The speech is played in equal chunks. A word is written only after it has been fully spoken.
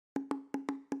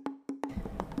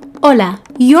Hola,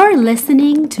 you're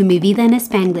listening to Mi Vida en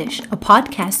Spanglish, a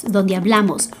podcast donde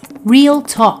hablamos real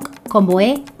talk, como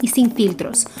es y sin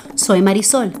filtros. Soy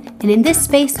Marisol, and in this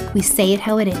space, we say it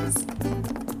how it is.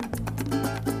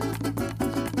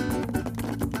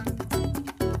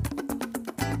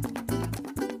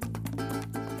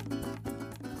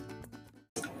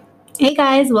 Hey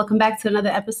guys, welcome back to another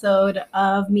episode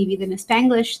of Mi Vida en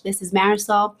Spanglish. This is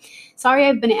Marisol. Sorry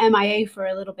I've been MIA for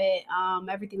a little bit.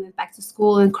 Everything is back to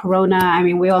school and Corona. I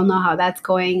mean, we all know how that's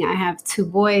going. I have two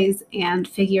boys and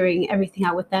figuring everything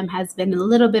out with them has been a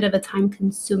little bit of a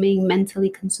time-consuming,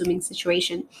 mentally consuming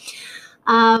situation.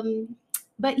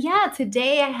 But yeah,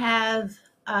 today I have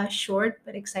a short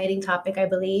but exciting topic, I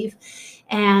believe,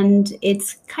 and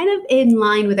it's kind of in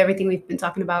line with everything we've been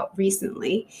talking about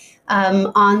recently.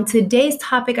 On today's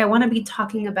topic, I want to be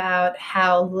talking about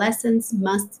how lessons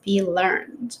must be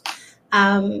learned.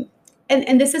 And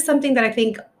this is something that I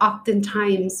think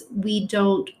oftentimes we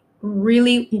don't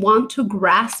really want to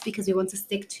grasp because we want to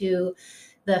stick to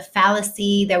the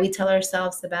fallacy that we tell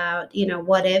ourselves about,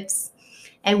 what ifs.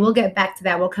 And we'll get back to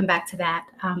that. We'll come back to that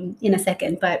in a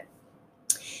second. But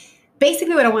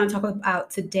basically what I want to talk about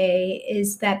today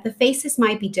is that the faces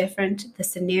might be different, the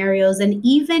scenarios, and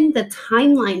even the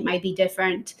timeline might be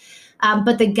different.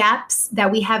 But the gaps that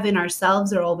we have in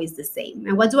ourselves are always the same.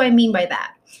 And what do I mean by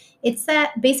that? It's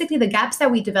that basically the gaps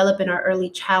that we develop in our early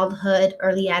childhood,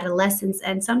 early adolescence,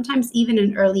 and sometimes even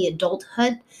in early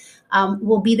adulthood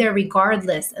will be there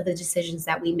regardless of the decisions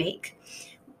that we make.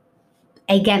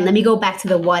 Again, let me go back to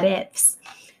the what ifs.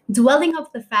 Dwelling on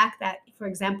the fact that, for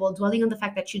example,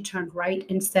 you turned right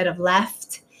instead of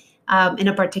left in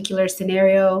a particular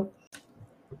scenario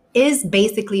is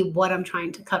basically what I'm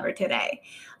trying to cover today.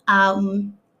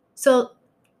 So,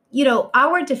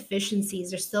 our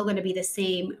deficiencies are still going to be the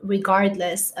same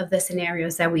regardless of the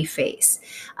scenarios that we face.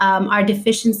 Our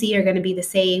deficiency are going to be the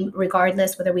same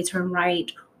regardless whether we turn right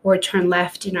or turn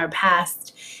left in our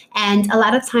past. And a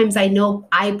lot of times I know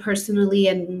I personally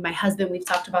and my husband, we've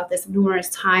talked about this numerous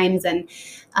times. And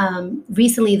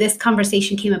recently this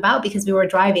conversation came about because we were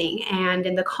driving and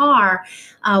in the car,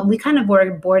 we kind of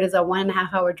were bored as a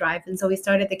 1.5 hour drive. And so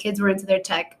the kids were into their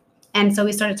tech. And so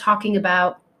we started talking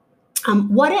about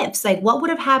what ifs, like what would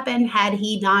have happened had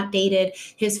he not dated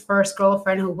his first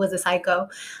girlfriend who was a psycho.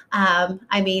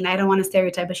 I mean, I don't want to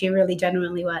stereotype, but she really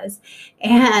genuinely was.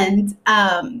 And,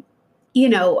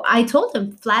 I told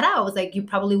him flat out, I was like, you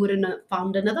probably wouldn't have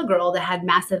found another girl that had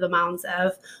massive amounts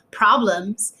of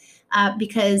problems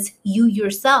because you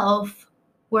yourself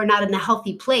were not in a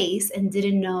healthy place and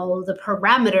didn't know the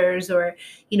parameters or,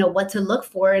 what to look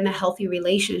for in a healthy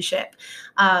relationship.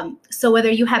 So whether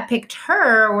you had picked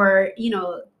her or,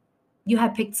 you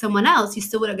had picked someone else, you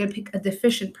still would have going to pick a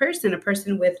deficient person, a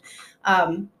person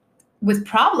with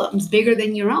problems bigger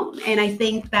than your own. And I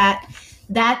think that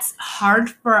that's hard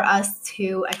for us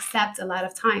to accept a lot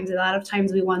of times. A lot of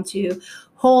times we want to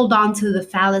hold on to the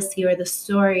fallacy or the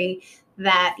story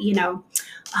that,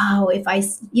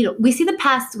 we see the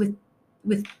past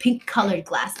with pink colored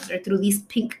glasses or through these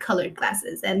pink colored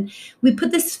glasses. And we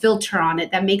put this filter on it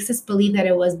that makes us believe that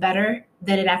it was better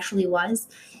than it actually was.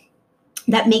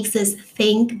 That makes us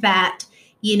think that,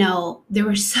 there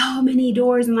were so many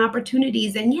doors and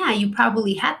opportunities. And yeah, you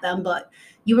probably had them, but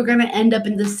you were going to end up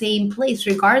in the same place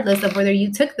regardless of whether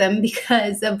you took them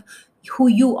because of who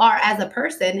you are as a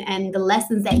person and the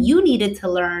lessons that you needed to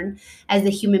learn as a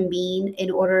human being in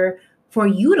order for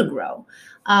you to grow.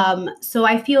 So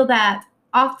I feel that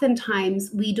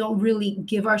oftentimes we don't really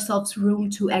give ourselves room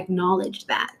to acknowledge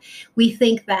that. We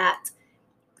think that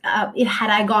had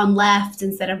I gone left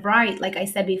instead of right, like I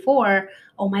said before,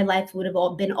 my life would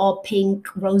have been all pink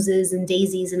roses and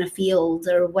daisies in a field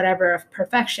or whatever of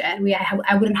perfection.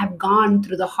 I wouldn't have gone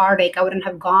through the heartache. I wouldn't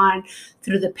have gone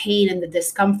through the pain and the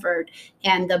discomfort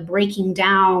and the breaking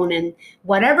down and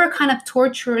whatever kind of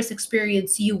torturous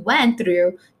experience you went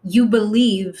through, you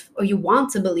believe or you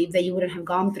want to believe that you wouldn't have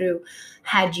gone through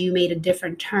had you made a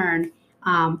different turn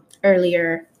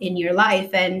earlier in your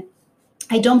life. And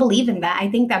I don't believe in that. I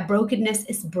think that brokenness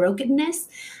is brokenness.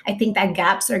 I think that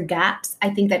gaps are gaps. I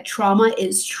think that trauma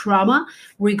is trauma,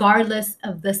 regardless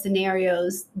of the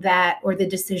scenarios or the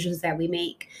decisions that we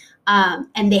make.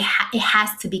 And it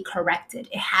has to be corrected.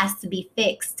 It has to be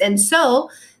fixed. And so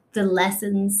the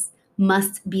lessons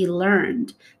must be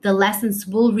learned. The lessons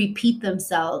will repeat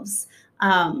themselves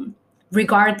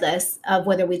regardless of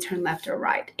whether we turn left or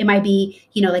right. It might be,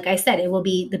 like I said, it will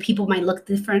be, the people might look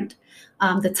different.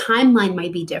 The timeline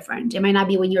might be different. It might not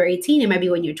be when you're 18. It might be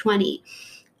when you're 20.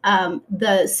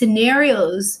 The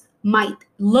scenarios might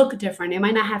look different. It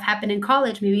might not have happened in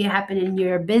college. Maybe it happened in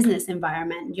your business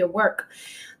environment, your work.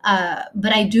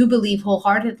 But I do believe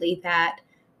wholeheartedly that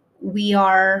we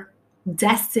are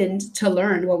destined to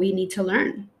learn what we need to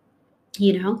learn.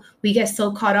 We get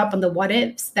so caught up on the what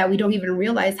ifs that we don't even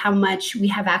realize how much we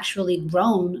have actually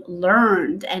grown,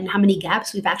 learned, and how many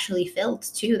gaps we've actually filled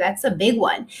too. That's a big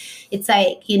one. It's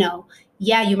like,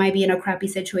 yeah, you might be in a crappy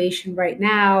situation right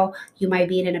now. You might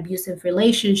be in an abusive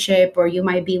relationship, or you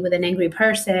might be with an angry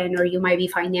person, or you might be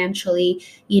financially,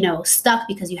 stuck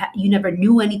because you never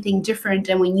knew anything different.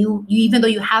 And when you even though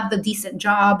you have the decent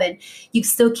job and you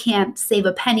still can't save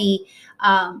a penny,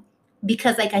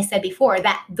 because like I said before,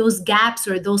 that those gaps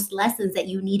or those lessons that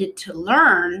you needed to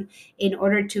learn in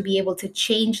order to be able to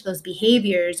change those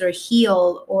behaviors or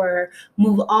heal or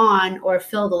move on or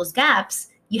fill those gaps,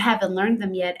 you haven't learned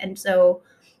them yet. And so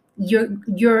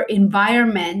your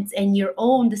environment and your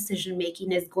own decision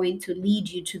making is going to lead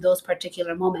you to those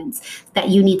particular moments that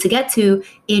you need to get to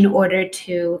in order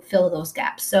to fill those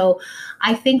gaps. So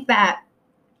I think that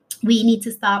we need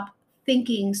to stop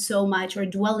thinking so much or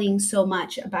dwelling so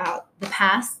much about the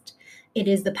past. It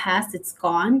is the past, it's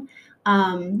gone.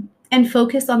 And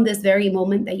focus on this very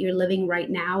moment that you're living right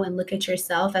now and look at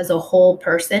yourself as a whole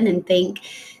person and think,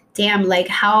 damn, like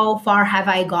how far have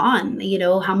I gone?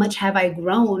 How much have I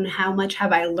grown? How much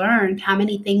have I learned? How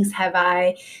many gaps have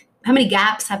I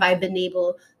been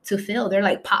able to fill? They're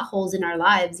like potholes in our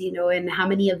lives, and how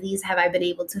many of these have I been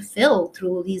able to fill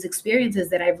through these experiences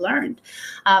that I've learned?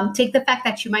 Take the fact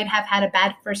that you might have had a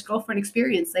bad first girlfriend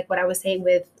experience, like what I was saying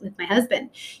with my husband.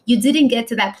 You didn't get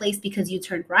to that place because you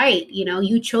turned right.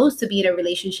 You chose to be in a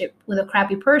relationship with a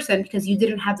crappy person because you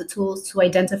didn't have the tools to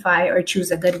identify or choose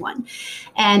a good one.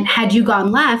 And had you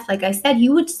gone left, like I said,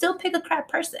 you would still pick a crap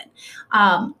person.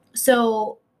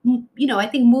 So I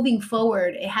think moving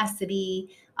forward, it has to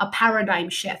be a paradigm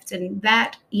shift. And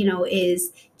that,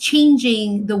 is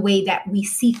changing the way that we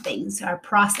see things or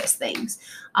process things.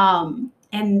 And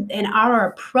our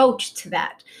approach to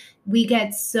that. We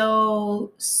get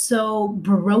so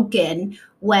broken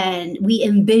when we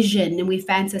envision and we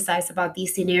fantasize about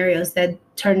these scenarios that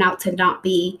turn out to not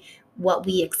be what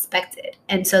we expected.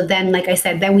 And so then, like I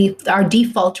said, then our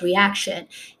default reaction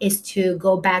is to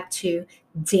go back to,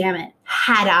 damn it,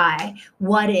 had I,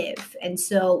 what if? And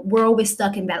so we're always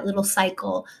stuck in that little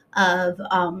cycle of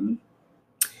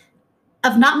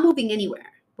not moving anywhere.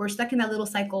 We're stuck in that little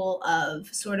cycle of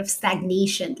sort of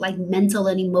stagnation, like mental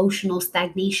and emotional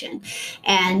stagnation.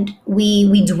 And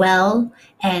we dwell.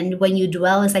 And when you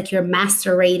dwell, it's like you're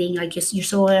macerating, like you're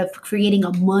sort of creating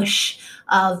a mush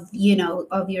of,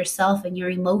 of yourself and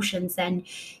your emotions and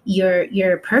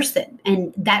your person.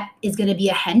 And that is going to be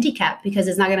a handicap because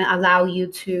it's not going to allow you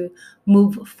to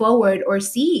move forward or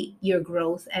see your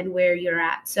growth and where you're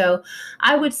at. So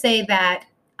I would say that,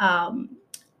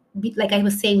 like I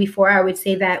was saying before, I would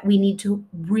say that we need to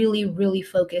really, really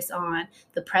focus on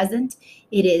the present.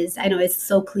 I know it's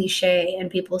so cliche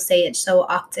and people say it so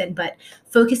often, but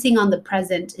focusing on the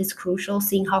present is crucial.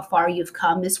 Seeing how far you've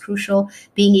come is crucial.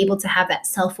 Being able to have that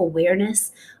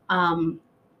self-awareness,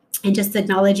 and just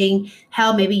acknowledging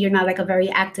how maybe you're not like a very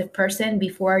active person.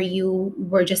 Before you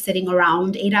were just sitting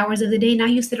around 8 hours of the day. Now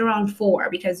you sit around 4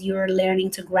 because you're learning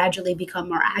to gradually become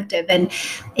more active. And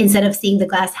instead of seeing the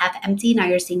glass half empty, now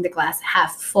you're seeing the glass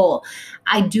half full.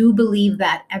 I do believe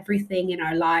that everything in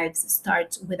our lives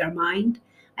starts with our mind.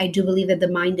 I do believe that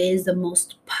the mind is the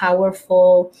most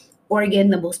powerful organ,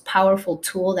 the most powerful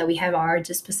tool that we have at our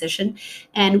disposition.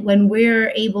 And when we're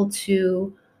able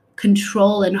to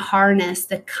control and harness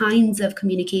the kinds of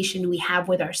communication we have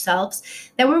with ourselves,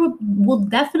 then we'll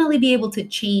definitely be able to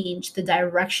change the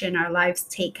direction our lives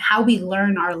take, how we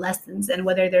learn our lessons, and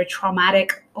whether they're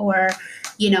traumatic or,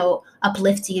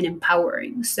 uplifting and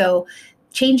empowering. So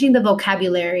changing the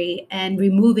vocabulary and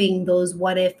removing those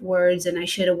what if words and I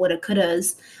shoulda, woulda,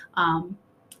 couldas,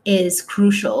 is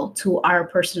crucial to our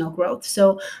personal growth.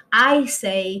 So I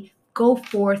say, go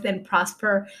forth and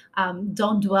prosper.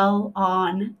 Don't dwell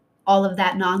on all of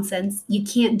that nonsense. You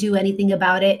can't do anything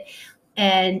about it.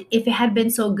 And if it had been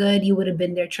so good, you would have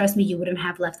been there. Trust me, you wouldn't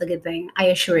have left a good thing. I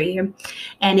assure you.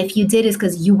 And if you did, it's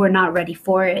because you were not ready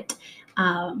for it.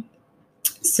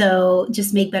 So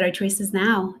just make better choices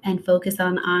now and focus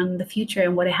on the future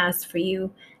and what it has for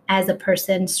you as a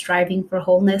person striving for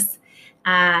wholeness.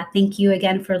 Thank you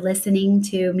again for listening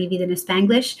to Mi Vida en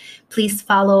Spanglish. Please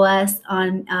follow us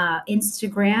on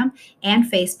Instagram and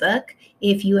Facebook.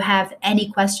 If you have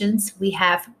any questions, we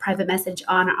have private message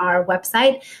on our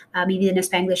website,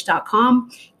 mividaenespanglish.com.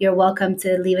 You're welcome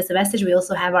to leave us a message. We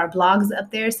also have our blogs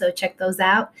up there, so check those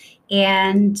out.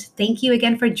 And thank you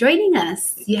again for joining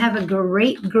us. You have a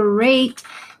great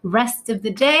rest of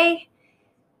the day.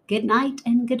 Good night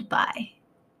and goodbye.